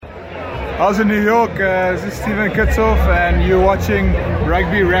Also New York, this is Steven Kutzoff, and you're watching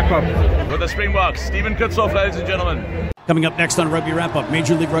Rugby Wrap-Up. With the Springboks, Steven Kutzoff, ladies and gentlemen. Coming up next on Rugby Wrap-Up,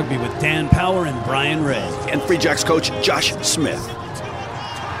 Major League Rugby with Dan Power and Brian Ray. And Free Jacks coach Josh Smith.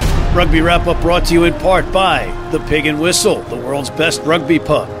 Rugby Wrap-Up brought to you in part by The Pig and Whistle, the world's best rugby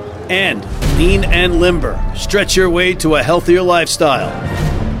pub. And Lean and Limber. Stretch your way to a healthier lifestyle.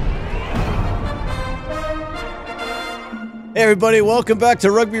 Hey everybody, welcome back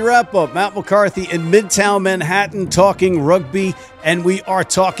to Rugby Wrap-Up. Matt McCarthy in Midtown Manhattan talking rugby, and we are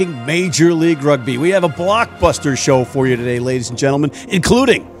talking Major League Rugby. We have a blockbuster show for you today, ladies and gentlemen,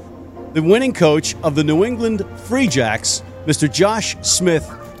 including the winning coach of the New England Free Jacks, Mr. Josh Smith,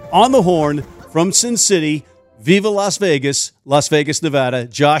 on the horn from Sin City. Viva Las Vegas, Nevada.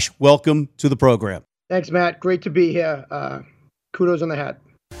 Josh, welcome to the program. Thanks, Matt. Great to be here. Kudos on the hat.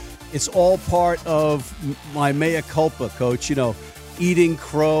 It's all part of my mea culpa, Coach. You know, eating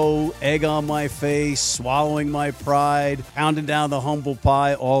crow, egg on my face, swallowing my pride, pounding down the humble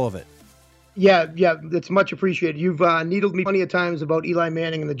pie, all of it. Yeah, it's much appreciated. You've needled me plenty of times about Eli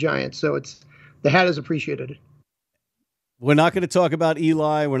Manning and the Giants, so the hat is appreciated. We're not going to talk about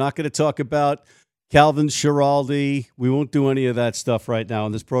Eli. We're not going to talk about Calvin Schiraldi. We won't do any of that stuff right now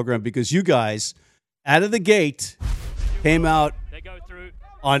in this program because you guys, out of the gate, came out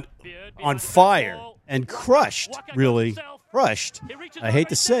on fire and crushed, really crushed. I hate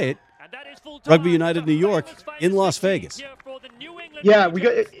to say it, Rugby United New York in Las Vegas. Yeah,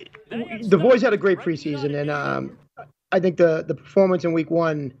 the boys had a great preseason, and I think the performance in week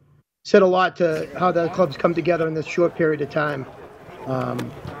one said a lot to how the clubs come together in this short period of time.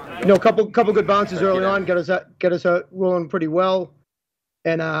 A couple good bounces early on, get us out rolling pretty well,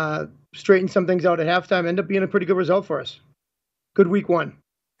 and straighten some things out at halftime. End up being a pretty good result for us. Good week one.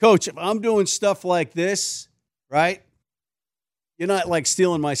 Coach, if I'm doing stuff like this, right, you're not like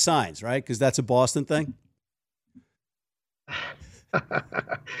stealing my signs, right? Because that's a Boston thing.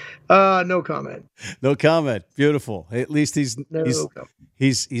 No comment. No comment. Beautiful. At least he's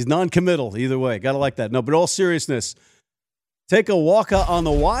non-committal either way. Got to like that. No, but all seriousness, take a walk on the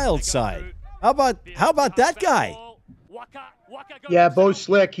wild side. How about that guy? Yeah, Bo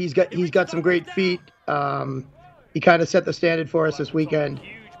Slick. He's got some great feet. He kind of set the standard for us this weekend.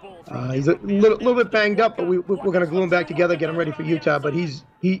 He's a little bit banged up, but we're going to glue him back together, get him ready for Utah. But he's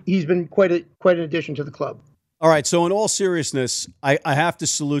been quite an addition to the club. All right, so in all seriousness, I have to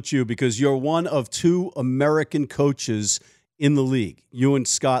salute you because you're one of two American coaches in the league. You and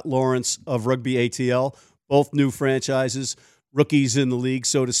Scott Lawrence of Rugby ATL, both new franchises, rookies in the league,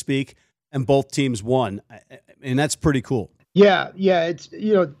 so to speak, and both teams won. And that's pretty cool. Yeah, it's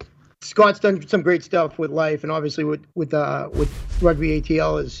Scott's done some great stuff with life, and obviously with Rugby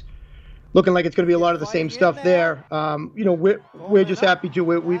ATL is looking like it's going to be a lot of the same stuff there. We're just happy to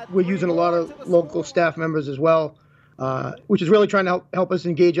we're using a lot of local staff members as well, which is really trying to help us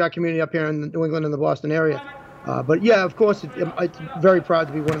engage our community up here in New England and the Boston area. But yeah, of course, it's very proud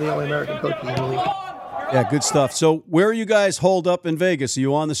to be one of the only American coaches in the league. Yeah, good stuff. So where are you guys holed up in Vegas? Are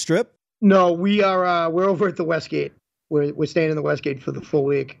you on the Strip? No, we're over at the Westgate. We're staying in the Westgate for the full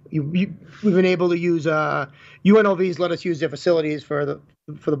week. We've been able to use UNLV's let us use their facilities for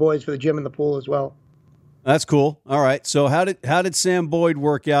the boys for the gym and the pool as well. That's cool. All right. So how did Sam Boyd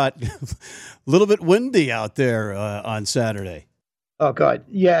work out? A little bit windy out there on Saturday. Oh God,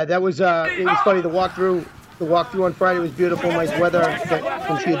 yeah, that was it was funny. The walkthrough on Friday was beautiful, nice weather. You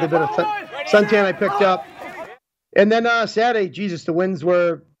can see the bit of suntan I picked up, and then Saturday, Jesus, the winds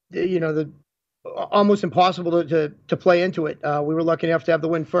were almost impossible to play into it. We were lucky enough to have the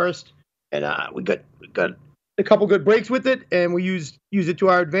win first, and we got a couple good breaks with it, and we used it to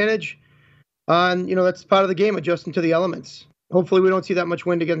our advantage. And that's part of the game, adjusting to the elements. Hopefully, we don't see that much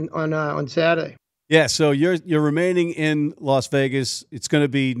wind again on Saturday. Yeah, so you're remaining in Las Vegas. It's going to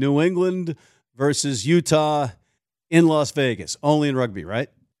be New England versus Utah in Las Vegas, only in rugby, right?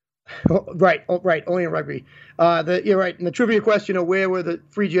 Right, only in rugby. You're right. And the trivia question of where were the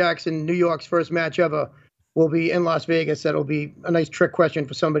Free Jacks in New York's first match ever will be in Las Vegas. That'll be a nice trick question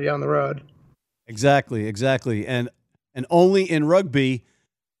for somebody on the road. Exactly. And only in rugby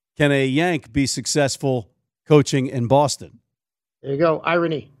can a Yank be successful coaching in Boston. There you go.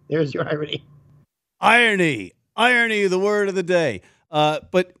 Irony. There's your irony. Irony, the word of the day.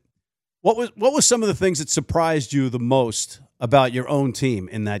 But what was some of the things that surprised you the most about your own team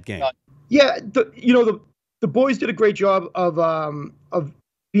in that game? Yeah, the boys did a great job of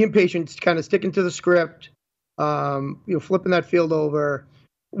being patient, kind of sticking to the script, flipping that field over.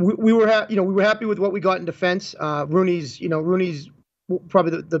 We were happy with what we got in defense. Rooney's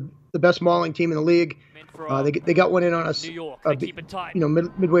probably the best mauling team in the league. They got one in on us,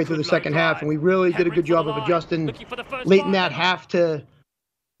 midway through the second half, and we really did a good job of adjusting late in that half to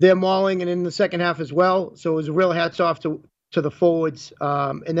their mauling and in the second half as well. So it was a real hats off to the forwards,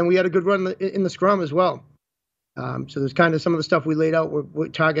 and then we had a good run in the scrum as well. So there's kind of some of the stuff we laid out were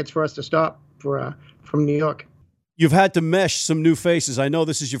targets for us to stop from New York. You've had to mesh some new faces. I know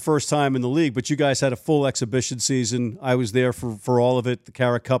this is your first time in the league, but you guys had a full exhibition season. I was there for all of it. The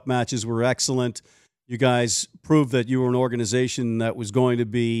Cara Cup matches were excellent. You guys proved that you were an organization that was going to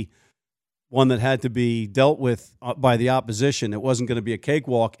be one that had to be dealt with by the opposition. It wasn't going to be a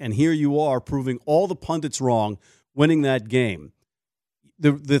cakewalk. And here you are proving all the pundits wrong, winning that game.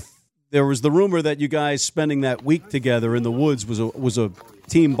 There was the rumor that you guys spending that week together in the woods was a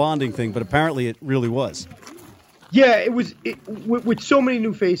team bonding thing, but apparently it really was. Yeah, it was with so many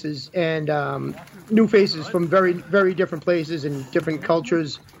new faces and new faces from very, very different places and different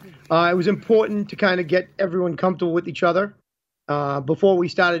cultures. It was important to kind of get everyone comfortable with each other before we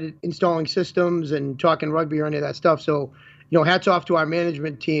started installing systems and talking rugby or any of that stuff. So, hats off to our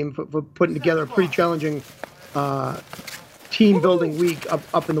management team for putting together a pretty challenging team building week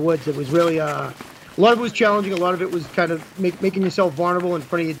up in the woods. It was really a lot of it was challenging. A lot of it was kind of making yourself vulnerable in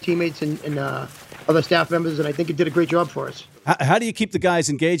front of your teammates and other staff members, and I think it did a great job for us. How do you keep the guys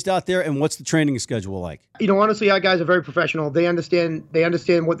engaged out there, and what's the training schedule like? Honestly, our guys are very professional. They understand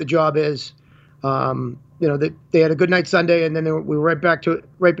what the job is. They had a good night Sunday, and then we were right back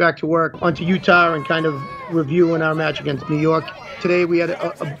to work onto Utah and kind of reviewing our match against New York. Today we had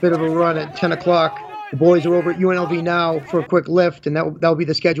a bit of a run at 10 o'clock. The boys are over at UNLV now for a quick lift, and that'll be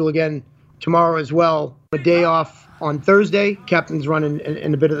the schedule again tomorrow as well. A day off on Thursday. Captain's running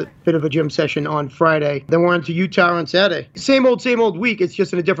in a bit of a gym session on Friday. Then we're on to Utah on Saturday. Same old week. It's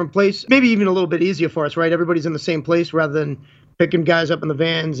just in a different place. Maybe even a little bit easier for us, right? Everybody's in the same place rather than picking guys up in the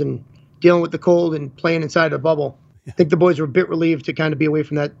vans and dealing with the cold and playing inside a bubble. I think the boys were a bit relieved to kind of be away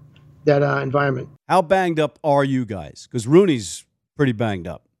from that environment. How banged up are you guys? Because Rooney's pretty banged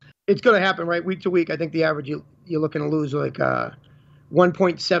up. It's going to happen, right? Week to week. I think the average you're looking to lose like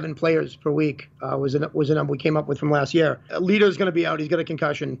 1.7 players per week was a number we came up with from last year. A leader's going to be out. He's got a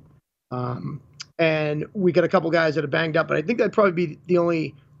concussion. And we got a couple guys that are banged up, but I think that'd probably be the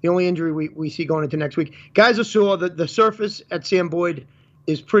only injury we see going into next week. Guys are sore. The surface at Sam Boyd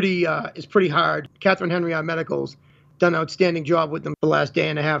is pretty hard. Catherine Henry, our medicals, done an outstanding job with them the last day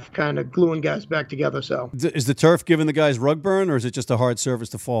and a half, kind of gluing guys back together. So is the turf giving the guys rug burn, or is it just a hard surface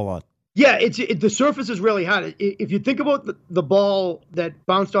to fall on? Yeah, the surface is really hard. If you think about the ball that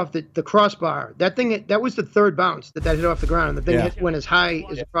bounced off the crossbar, that was the third bounce that hit off the ground. The thing went as high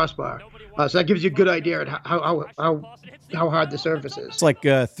as the crossbar. So that gives you a good idea at how hard the surface is. It's like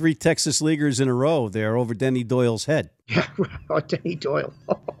 3 Texas Leaguers in a row there over Denny Doyle's head. Yeah, Denny Doyle.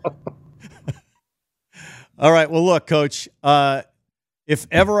 All right, well, look, Coach, if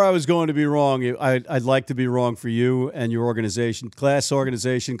ever I was going to be wrong, I'd like to be wrong for you and your organization. Class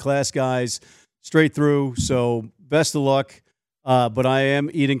guys, straight through. So best of luck. But I am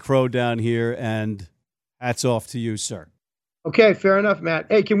eating crow down here, and hats off to you, sir. Okay, fair enough, Matt.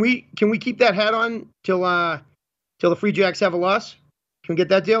 Hey, can we keep that hat on till the Free Jacks have a loss? Can we get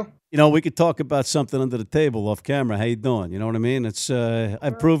that deal? We could talk about something under the table off camera. How you doing? You know what I mean? It's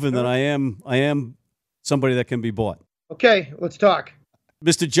I've proven that I am somebody that can be bought. Okay, let's talk.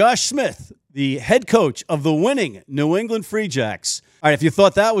 Mr. Josh Smith, the head coach of the winning New England Free Jacks. All right, if you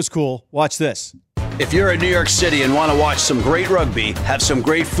thought that was cool, watch this. If you're in New York City and want to watch some great rugby, have some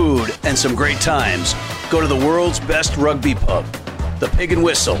great food, and some great times, go to the world's best rugby pub, the Pig and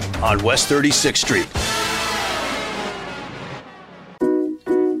Whistle on West 36th Street.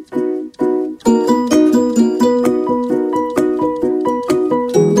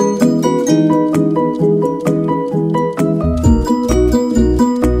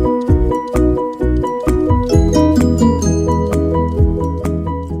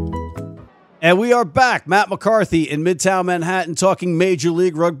 And we are back. Matt McCarthy in Midtown Manhattan talking Major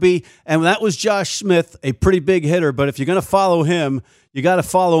League Rugby. And that was Josh Smith, a pretty big hitter. But if you're going to follow him, you got to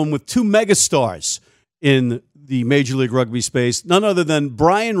follow him with 2 megastars in the Major League Rugby space. None other than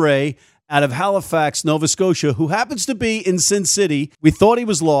Brian Ray out of Halifax, Nova Scotia, who happens to be in Sin City. We thought he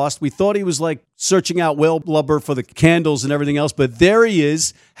was lost. We thought he was like searching out whale blubber for the candles and everything else. But there he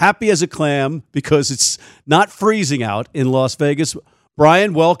is, happy as a clam because it's not freezing out in Las Vegas.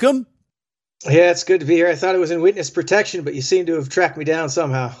 Brian, welcome. Yeah, it's good to be here. I thought it was in witness protection, but you seem to have tracked me down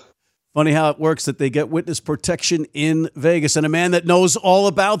somehow. Funny how it works that they get witness protection in Vegas, and a man that knows all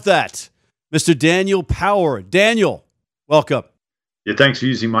about that, Mr. Daniel Power. Daniel, welcome. Yeah, thanks for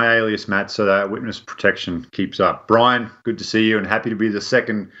using my alias, Matt, so that witness protection keeps up. Brian, good to see you, and happy to be the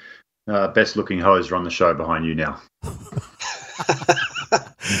second best-looking hoser on the show behind you now.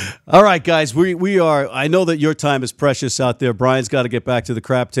 All right, guys, we are. I know that your time is precious out there. Brian's got to get back to the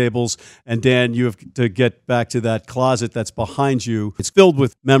crap tables, and Dan, you have to get back to that closet that's behind you. It's filled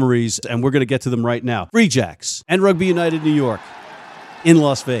with memories, and we're going to get to them right now. Free Jacks and Rugby United New York in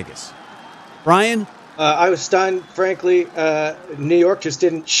Las Vegas. Brian? I was stunned, frankly. New York just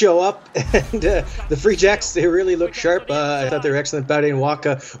didn't show up. And the Free Jacks, they really looked sharp. I thought they were excellent. Bowden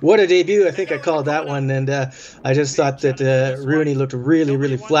Waka, what a debut. I think I called that one. And I just thought that Rooney looked really,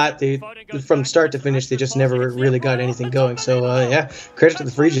 really flat. From start to finish, they just never really got anything going. So, credit to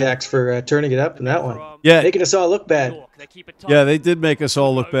the Free Jacks for turning it up in that one. Yeah. Making us all look bad. Yeah, they did make us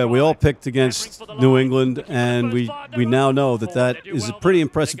all look bad. We all picked against New England, and we now know that is a pretty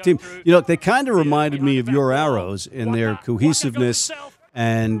impressive team. You know, they kind of reminded me of your Arrows in their cohesiveness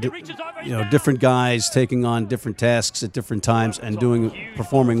and, you know, different guys taking on different tasks at different times and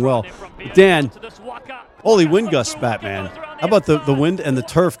performing well. Dan, holy wind gusts, Batman. How about the wind and the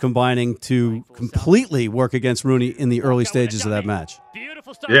turf combining to completely work against Rooney in the early stages of that match?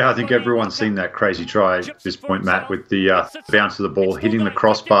 Yeah, I think everyone's seen that crazy try at this point, Matt, with the bounce of the ball, hitting the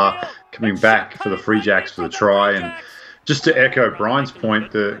crossbar, coming back for the Free Jacks for the try. And just to echo Brian's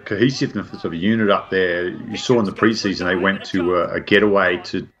point, the cohesiveness of the unit up there, you saw in the preseason they went to a getaway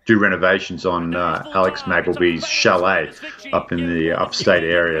to do renovations on Alex Maggleby's chalet up in the upstate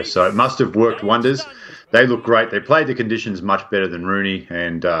area. So it must have worked wonders. They look great. They played the conditions much better than Rooney,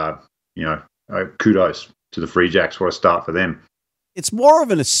 and kudos to the Free Jacks. What a start for them. It's more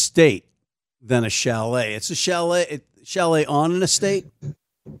of an estate than a chalet. It's a chalet on an estate.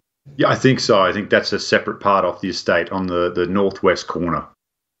 Yeah, I think so. I think that's a separate part off the estate on the northwest corner.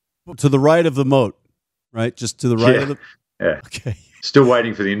 To the right of the moat, right? Just to the right of the... Yeah. Okay. Still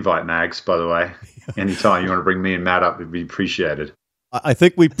waiting for the invite, Mags, by the way. Anytime you want to bring me and Matt up, it'd be appreciated. I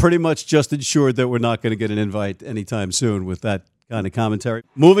think we pretty much just ensured that we're not going to get an invite anytime soon with that kind of commentary.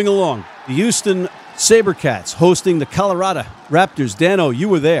 Moving along, the Houston SaberCats hosting the Colorado Raptors. Dano, you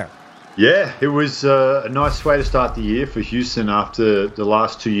were there. Yeah, it was a nice way to start the year for Houston after the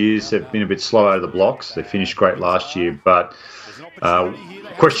last 2 years. They've been a bit slow out of the blocks. They finished great last year, but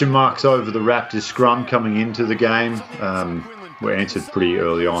question marks over the Raptors scrum coming into the game. Were answered pretty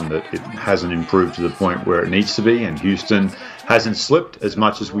early on that it hasn't improved to the point where it needs to be, and Houston hasn't slipped as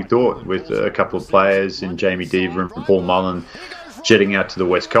much as we thought with a couple of players in Jamie Deaver and Paul Mullen jetting out to the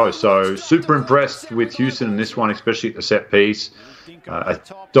West Coast. So super impressed with Houston in this one, especially at the set piece. I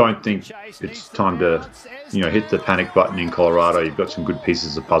don't think it's time to, hit the panic button in Colorado. You've got some good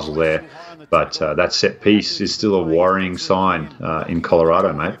pieces of puzzle there, but that set piece is still a worrying sign in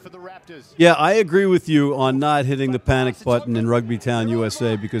Colorado, mate. Yeah, I agree with you on not hitting the panic button in Rugby Town,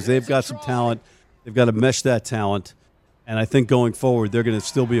 USA, because they've got some talent. They've got to mesh that talent. And I think going forward, they're going to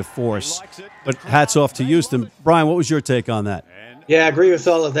still be a force. But hats off to Houston. Brian, what was your take on that? Yeah, I agree with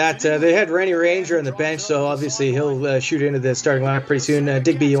all of that. They had Rennie Ranger on the bench, so obviously he'll shoot into the starting lineup pretty soon.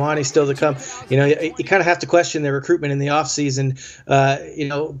 Digby Ioane still to come. You kind of have to question their recruitment in the offseason.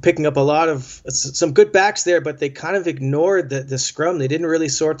 Picking up a lot of some good backs there, but they kind of ignored the scrum. They didn't really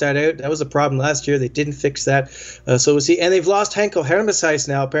sort that out. That was a problem last year. They didn't fix that. So we'll see. And they've lost Henkel Hermesheis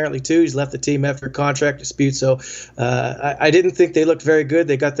now, apparently, too. He's left the team after a contract dispute. So I didn't think they looked very good.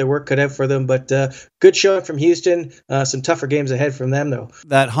 They got their work cut out for them, but good showing from Houston. Some tougher games ahead from them, though.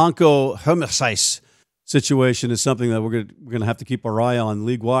 That Hanko Hermesheis situation is something that we're going to have to keep our eye on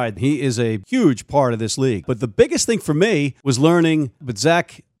league-wide. He is a huge part of this league. But the biggest thing for me was learning that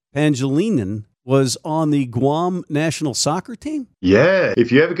Zach Pangilinan was on the Guam national soccer team. Yeah.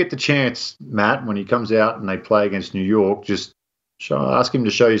 If you ever get the chance, Matt, when he comes out and they play against New York, just ask him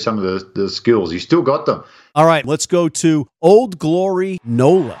to show you some of the skills. He's still got them. All right, let's go to Old Glory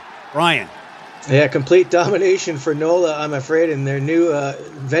NOLA. Brian. Yeah, complete domination for NOLA, I'm afraid, in their new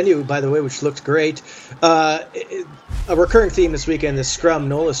venue, by the way, which looked great. A recurring theme this weekend, the scrum.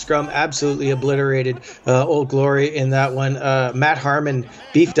 NOLA scrum absolutely obliterated Old Glory in that one. Matt Harmon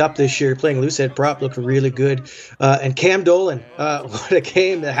beefed up this year, playing loosehead prop, looked really good. And Cam Dolan, what a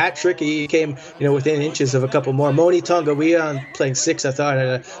game, the hat trick. He came within inches of a couple more. Moni Tonga playing 6, I thought,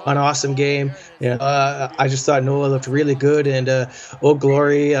 had an awesome game. I just thought NOLA looked really good, and Old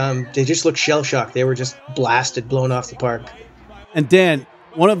Glory, they just looked shell-shocked. They were just blasted, blown off the park. And Dan,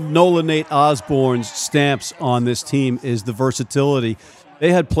 one of Nola Nate Osborne's stamps on this team is the versatility.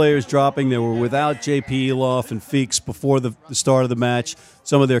 They had players dropping. They were without J.P. Eloff and Feeks before the start of the match,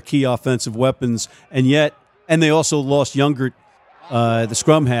 some of their key offensive weapons, and they also lost Youngert, the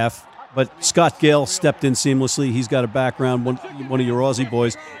scrum half, but Scott Gale stepped in seamlessly. He's got a background, one of your Aussie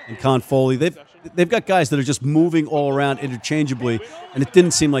boys, and Con Foley. They've got guys that are just moving all around interchangeably, and it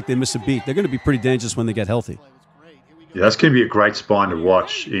didn't seem like they missed a beat. They're going to be pretty dangerous when they get healthy. Yeah, that's going to be a great spine to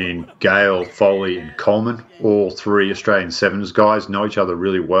watch in Gale, Foley, and Coleman. All three Australian Sevens guys know each other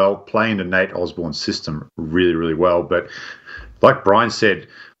really well, playing the Nate Osborne system really, really well. But like Brian said,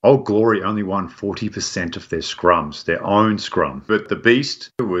 Old Glory only won 40% of their scrums, their own scrum. But the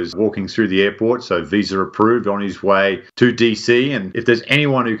Beast was walking through the airport, so visa approved, on his way to DC. And if there's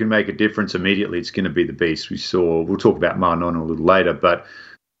anyone who can make a difference immediately, it's going to be the Beast. We'll talk about Marnon a little later, but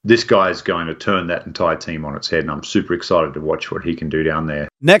this guy is going to turn that entire team on its head, and I'm super excited to watch what he can do down there.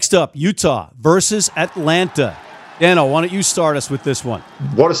 Next up, Utah versus Atlanta. Dano, why don't you start us with this one?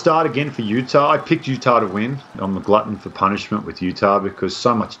 What a start again for Utah. I picked Utah to win. I'm a glutton for punishment with Utah because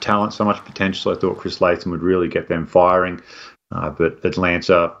so much talent, so much potential. I thought Chris Latham would really get them firing. But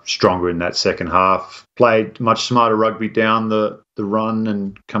Atlanta, stronger in that second half, played much smarter rugby down the run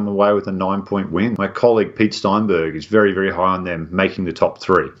and come away with a 9-point win. My colleague Pete Steinberg is very, very high on them making the top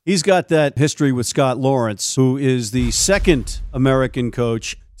three. He's got that history with Scott Lawrence, who is the second American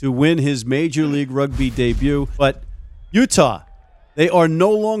coach to win his Major League Rugby debut. But Utah, they are no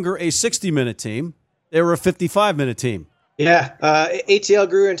longer a 60-minute team. They were a 55-minute team. Yeah, ATL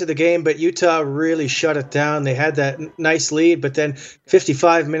grew into the game, but Utah really shut it down. They had that nice lead, but then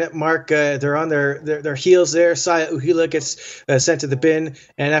 55-minute mark, they're on their heels there. Saya Uhila gets sent to the bin,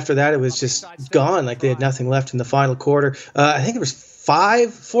 and after that, it was just gone. Like they had nothing left in the final quarter. I think there was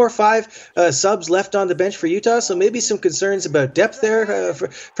 4 or 5 subs left on the bench for Utah, so maybe some concerns about depth there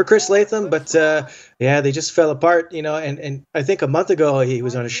for Chris Latham. But yeah, they just fell apart, And I think a month ago he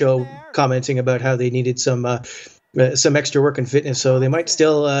was on a show commenting about how they needed some extra work and fitness, so they might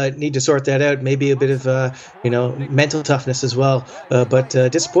still need to sort that out. Maybe a bit of mental toughness as well. But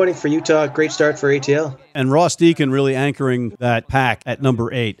disappointing for Utah. Great start for ATL. And Ross Deacon really anchoring that pack at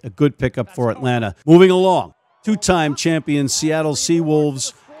number 8. A good pickup for Atlanta. Moving along, 2-time champion Seattle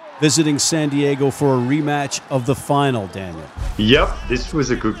Seawolves visiting San Diego for a rematch of the final. Daniel. Yep, this was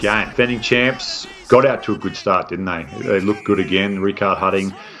a good game. Defending champs got out to a good start, didn't they? They looked good again. Ricard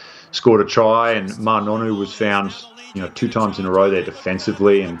Hutting scored a try, and Marnonu was found 2 times in a row there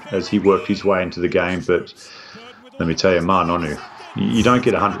defensively, and as he worked his way into the game. But let me tell you, Marnonu, you don't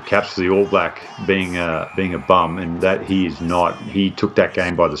get 100 caps for the All Black being a bum, and that he is not. He took that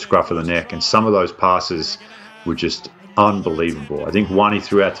game by the scruff of the neck, and some of those passes were just unbelievable. I think one he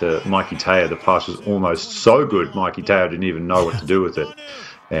threw out to Mikey Teo, the pass was almost so good Mikey Teo didn't even know what to do with it.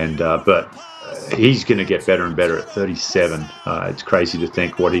 And but he's going to get better and better at 37. It's crazy to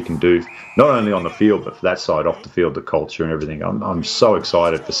think what he can do, not only on the field, but for that side, off the field, the culture and everything. I'm so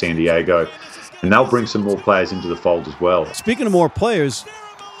excited for San Diego, and they'll bring some more players into the fold as well. Speaking of more players,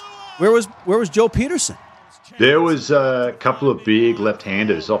 where was Joe Peterson? There was a couple of big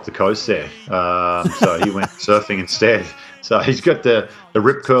left-handers off the coast there, so he went surfing instead. So he's got the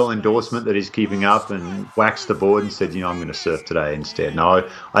Rip Curl endorsement that he's keeping up, and waxed the board and said, I'm going to surf today instead. No,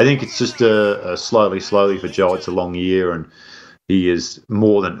 I think it's just a slowly for Joe. It's a long year, and he has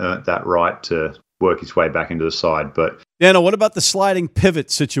more than earned that right to work his way back into the side. But Dano, what about the sliding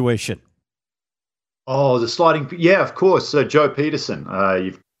pivot situation? Oh, the sliding, yeah, of course. So Joe Peterson,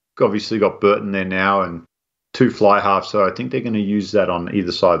 you've obviously got Burton there now and 2 fly halves, so I think they're going to use that on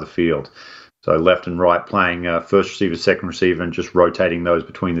either side of the field. So left and right, playing first receiver, second receiver, and just rotating those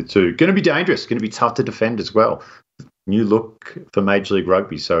between the two. Going to be dangerous. Going to be tough to defend as well. New look for Major League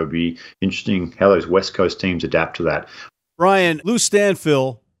Rugby, so it'd be interesting how those West Coast teams adapt to that. Brian, Lou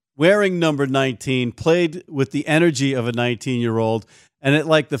Stanfill, wearing number 19, played with the energy of a 19-year-old, and at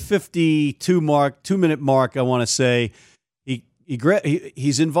like the 2-minute mark, I want to say,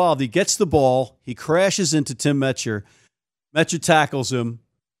 he's involved. He gets the ball. He crashes into Tim Metcher. Metcher tackles him.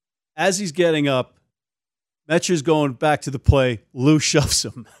 As he's getting up, Metcher's going back to the play. Lou shoves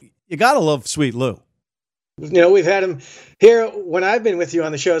him. You got to love Sweet Lou. We've had him here when I've been with you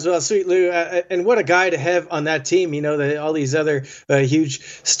on the show as well, Sweet Lou, and what a guy to have on that team. All these other huge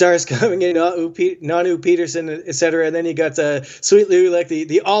stars coming in, Nanu Peterson, etc. And then you got Sweet Lou, like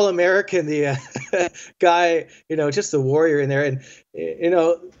the All-American, the guy, just the warrior in there. And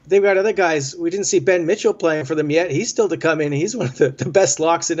they've got other guys. We didn't see Ben Mitchell playing for them yet. He's still to come in. He's one of the best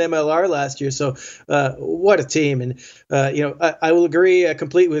locks in MLR last year. So what a team. And, I will agree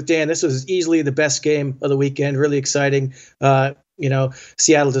completely with Dan. This was easily the best game of the weekend. Really exciting.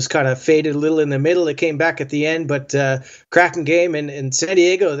 Seattle just kind of faded a little in the middle. It came back at the end, but cracking game. And San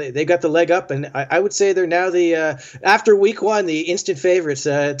Diego, they got the leg up. And I would say they're now after week 1, the instant favorites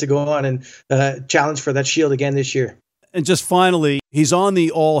to go on and challenge for that shield again this year. And just finally, he's on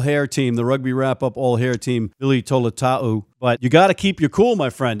the all-hair team, the Rugby Wrap-Up all-hair team, Billy Tolotau. But you got to keep your cool, my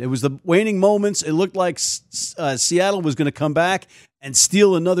friend. It was the waning moments. It looked like Seattle was going to come back and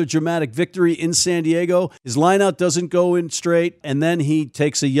steal another dramatic victory in San Diego. His lineout doesn't go in straight, and then he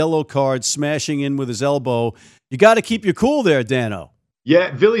takes a yellow card, smashing in with his elbow. You got to keep your cool there, Dano.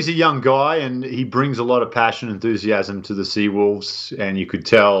 Yeah, Billy's a young guy, and he brings a lot of passion and enthusiasm to the Seawolves, and you could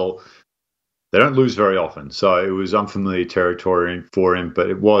tell they don't lose very often. So it was unfamiliar territory for him, but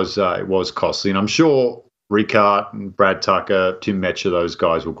it was costly. And I'm sure Ricard and Brad Tucker, Tim Metcher, those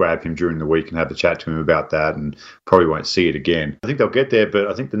guys will grab him during the week and have a chat to him about that, and probably won't see it again. I think they'll get there, but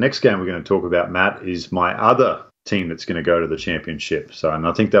I think the next game we're going to talk about, Matt, is my other team that's going to go to the championship. So, and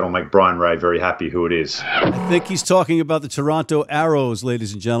I think that'll make Brian Ray very happy who it is. I think he's talking about the Toronto Arrows,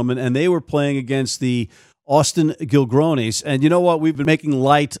 ladies and gentlemen, and they were playing against the Austin Gilgronis. And you know what? We've been making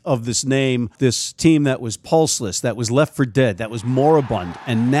light of this name, this team that was pulseless, that was left for dead, that was moribund.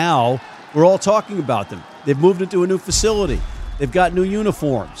 And now we're all talking about them. They've moved into a new facility. They've got new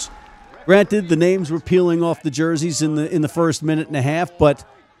uniforms. Granted, the names were peeling off the jerseys in the first minute and a half, but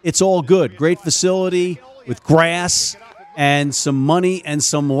it's all good. Great facility with grass and some money and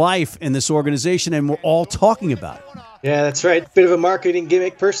some life in this organization, and we're all talking about it. Yeah, that's right. Bit of a marketing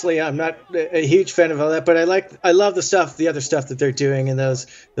gimmick. Personally, I'm not a huge fan of all that, but I love the other stuff that they're doing, and those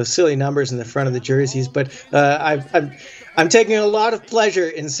silly numbers in the front of the jerseys. But I'm taking a lot of pleasure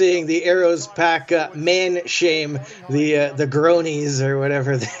in seeing the Arrows pack man shame the Gronies or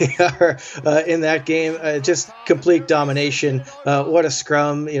whatever they are in that game. Just complete domination. What a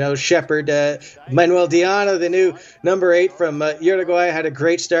scrum! Shepard, Manuel Diana, the new number 8 from Uruguay, had a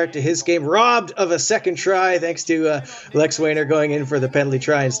great start to his game. Robbed of a second try thanks to Lex Weiner going in for the penalty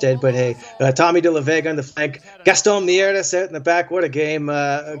try instead. But hey, Tommy De La Vega on the flank, Gaston Mieres out in the back. What a game!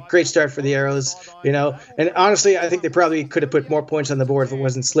 A great start for the Arrows. And honestly, I think they probably could have put more points on the board if it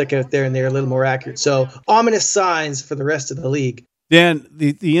wasn't slick out there and they're a little more accurate. So ominous signs for the rest of the league. Dan,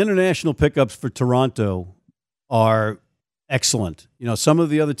 the international pickups for Toronto are excellent. Some of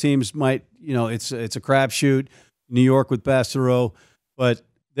the other teams might, it's a crapshoot. New York with Bassero, but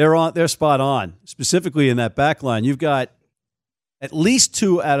they're spot on. Specifically in that back line, you've got at least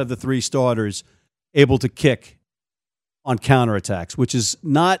 2 out of the 3 starters able to kick on counterattacks, which is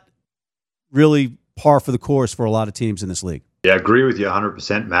not really par for the course for a lot of teams in this league. Yeah, I agree with you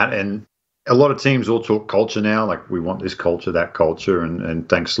 100%, Matt. And a lot of teams all talk culture now, like we want this culture, that culture, and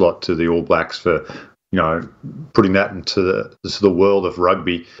thanks a lot to the All Blacks for, putting that into the world of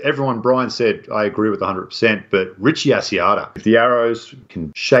rugby. Everyone, Brian said, I agree with 100%, but Richie Asiata, if the Arrows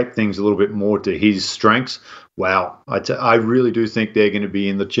can shape things a little bit more to his strengths, wow, I really do think they're going to be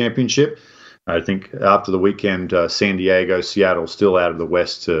in the championship. I think after the weekend, San Diego, Seattle still out of the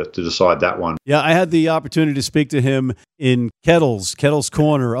West to decide that one. Yeah, I had the opportunity to speak to him in Kettle's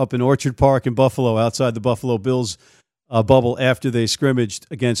Corner up in Orchard Park in Buffalo, outside the Buffalo Bills bubble after they scrimmaged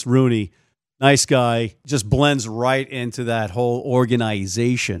against Rooney. Nice guy, just blends right into that whole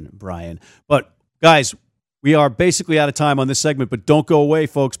organization, Brian. But guys, we are basically out of time on this segment, but don't go away,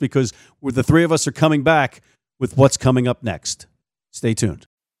 folks, because the 3 of us are coming back with what's coming up next. Stay tuned.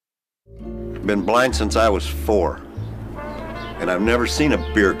 Been blind since I was 4, and I've never seen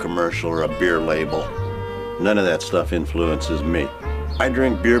a beer commercial or a beer label. None of that stuff influences me. I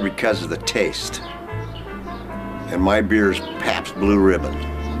drink beer because of the taste, and my beer is Pabst Blue Ribbon.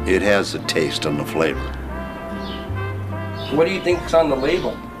 It has the taste and the flavor. What do you think's on the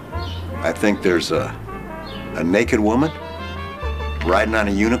label? I think there's a naked woman riding on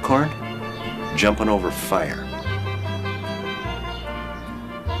a unicorn, jumping over fire.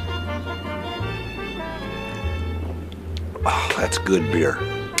 Oh, that's good beer.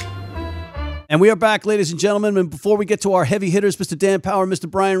 And we are back, ladies and gentlemen. And before we get to our heavy hitters, Mr. Dan Power, Mr.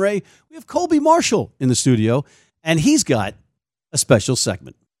 Brian Ray, we have Colby Marshall in the studio, and he's got a special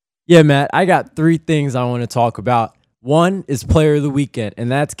segment. Yeah, Matt, I got 3 things I want to talk about. One is Player of the Weekend,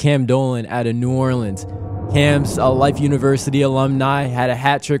 and that's Cam Dolan out of New Orleans. Cam's a Life University alumni, had a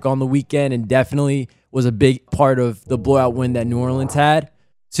hat trick on the weekend, and definitely was a big part of the blowout win that New Orleans had.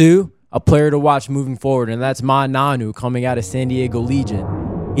 2, a player to watch moving forward, and that's Ma Nanu coming out of San Diego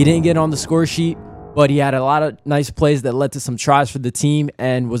Legion. He didn't get on the score sheet, but he had a lot of nice plays that led to some tries for the team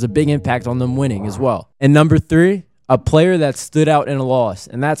and was a big impact on them winning as well. And number 3, a player that stood out in a loss,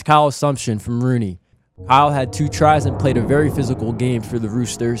 and that's Kyle Assumption from Rooney. Kyle had 2 tries and played a very physical game for the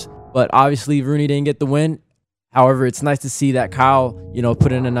Roosters, but obviously Rooney didn't get the win. However, it's nice to see that Kyle,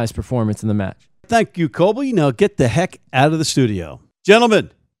 put in a nice performance in the match. Thank you, Colby. Now get the heck out of the studio.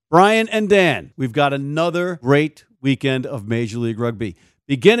 Gentlemen, Brian and Dan, we've got another great weekend of Major League Rugby,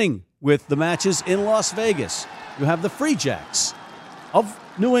 beginning with the matches in Las Vegas. you have the Free Jacks of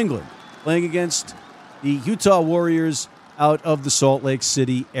New England playing against the Utah Warriors out of the Salt Lake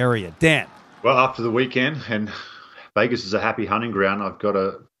City area. Dan. Well, after the weekend, and Vegas is a happy hunting ground, I've got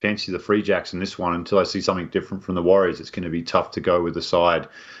to fancy the Free Jacks in this one. Until I see something different from the Warriors, it's going to be tough to go with the side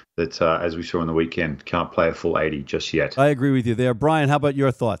that, as we saw on the weekend, can't play a full 80 just yet. I agree with you there. Brian, how about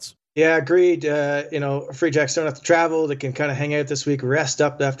your thoughts? Yeah, agreed. Free Jacks don't have to travel. They can kind of hang out this week, rest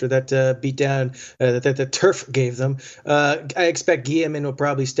up after that beatdown that the turf gave them. I expect Guillermin will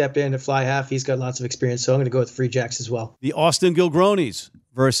probably step in and fly half. He's got lots of experience, so I'm going to go with Free Jacks as well. The Austin Gilgronis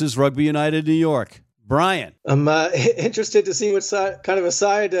versus Rugby United New York. Brian. I'm interested to see what kind of a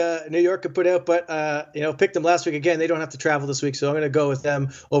side New York could put out, but picked them last week again. They don't have to travel this week, so I'm going to go with them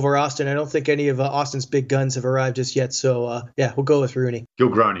over Austin. I don't think any of Austin's big guns have arrived just yet, so we'll go with Rooney.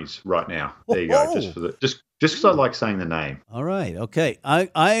 Gilgronis right now. There you go. Just because I like saying the name. All right. Okay. I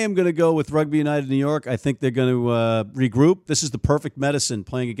am going to go with Rugby United New York. I think they're going to regroup. This is the perfect medicine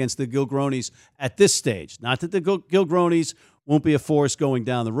playing against the Gilgronis at this stage. Not that the Gilgronis won't be a force going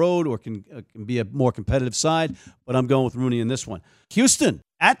down the road or can be a more competitive side, but I'm going with Rooney in this one. Houston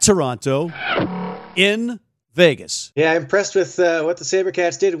at Toronto in Vegas. Yeah, impressed with what the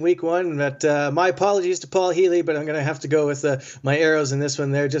SaberCats did in week one. But my apologies to Paul Healy, but I'm going to have to go with my Arrows in this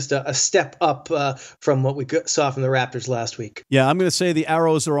one. They're just a step up from what we saw from the Raptors last week. Yeah, I'm going to say the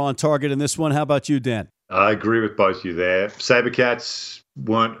Arrows are on target in this one. How about you, Dan? I agree with both of you there. SaberCats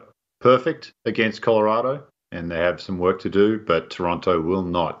weren't perfect against Colorado, and they have some work to do, but Toronto will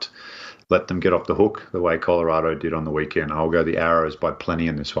not let them get off the hook the way Colorado did on the weekend. I'll go the Arrows by plenty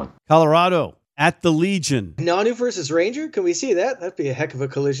in this one. Colorado at the Legion. Nanu versus Ranger? Can we see that? That'd be a heck of a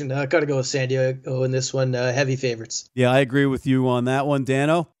collision. Got to go with San Diego in this one. Heavy favorites. Yeah, I agree with you on that one.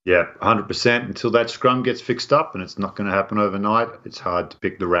 Dano? Yeah, 100%. Until that scrum gets fixed up, and it's not going to happen overnight, it's hard to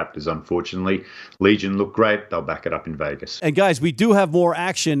pick the Raptors, unfortunately. Legion look great. They'll back it up in Vegas. And guys, we do have more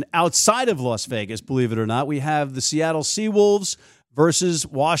action outside of Las Vegas, believe it or not. We have the Seattle Seawolves versus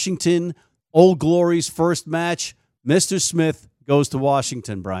Washington. Old Glory's first match. Mr. Smith goes to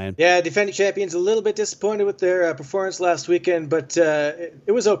Washington, Brian. Yeah, defending champions a little bit disappointed with their performance last weekend, but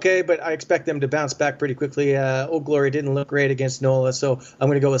it was okay, but I expect them to bounce back pretty quickly. Old Glory didn't look great against NOLA, so I'm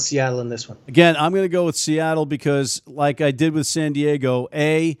going to go with Seattle in this one. Again, I'm going to go with Seattle because, like I did with San Diego,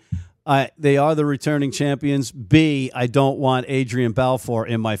 A, they are the returning champions. B, I don't want Adrian Balfour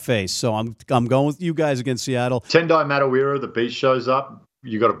in my face, so I'm going with you guys against Seattle. Tendai Matawira, the beast, shows up.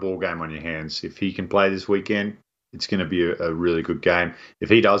 You got a ball game on your hands. If he can play this weekend, it's going to be a really good game. If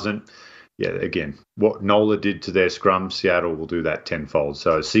he doesn't, again, what NOLA did to their scrum, Seattle will do that tenfold.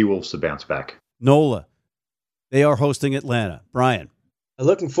 So Seawolves to bounce back. NOLA, they are hosting Atlanta. Brian.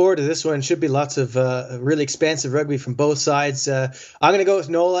 Looking forward to this one. Should be lots of really expansive rugby from both sides. I'm going to go with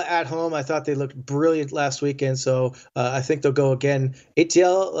NOLA at home. I thought they looked brilliant last weekend, so I think they'll go again.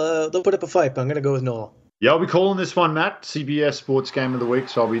 ATL, they'll put up a fight, but I'm going to go with NOLA. Yeah, I'll be calling this one, Matt. CBS Sports Game of the Week,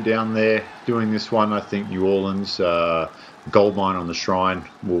 so I'll be down there doing this one. I think New Orleans, Goldmine on the Shrine,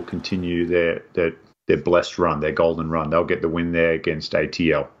 will continue their blessed run, their golden run. They'll get the win there against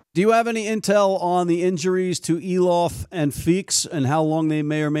ATL. Do you have any intel on the injuries to Elof and Feeks and how long they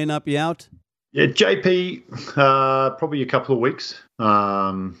may or may not be out? Yeah, JP, probably a couple of weeks.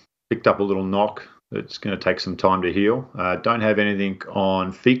 Picked up a little knock. It's going to take some time to heal. Don't have anything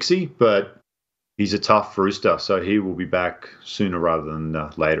on Feeksy, but he's a tough rooster, so he will be back sooner rather than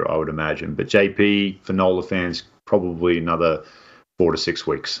later, I would imagine. But JP, for NOLA fans, probably another 4 to 6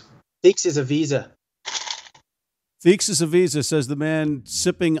 weeks. Feeks is a visa. Feeks is a visa, says the man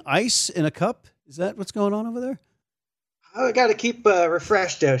sipping ice in a cup. Is that what's going on over there? I got to keep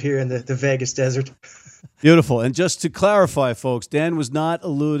refreshed out here in the Vegas desert. Beautiful. And just to clarify, folks, Dan was not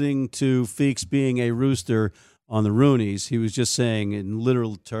alluding to Feeks being a rooster on the Roonies. He was just saying in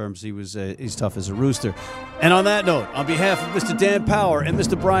literal terms he's tough as a rooster. And on that note, on behalf of Mr. Dan Power and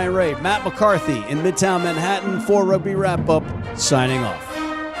Mr. Brian Ray, Matt McCarthy in Midtown Manhattan for Rugby Wrap-Up, signing off.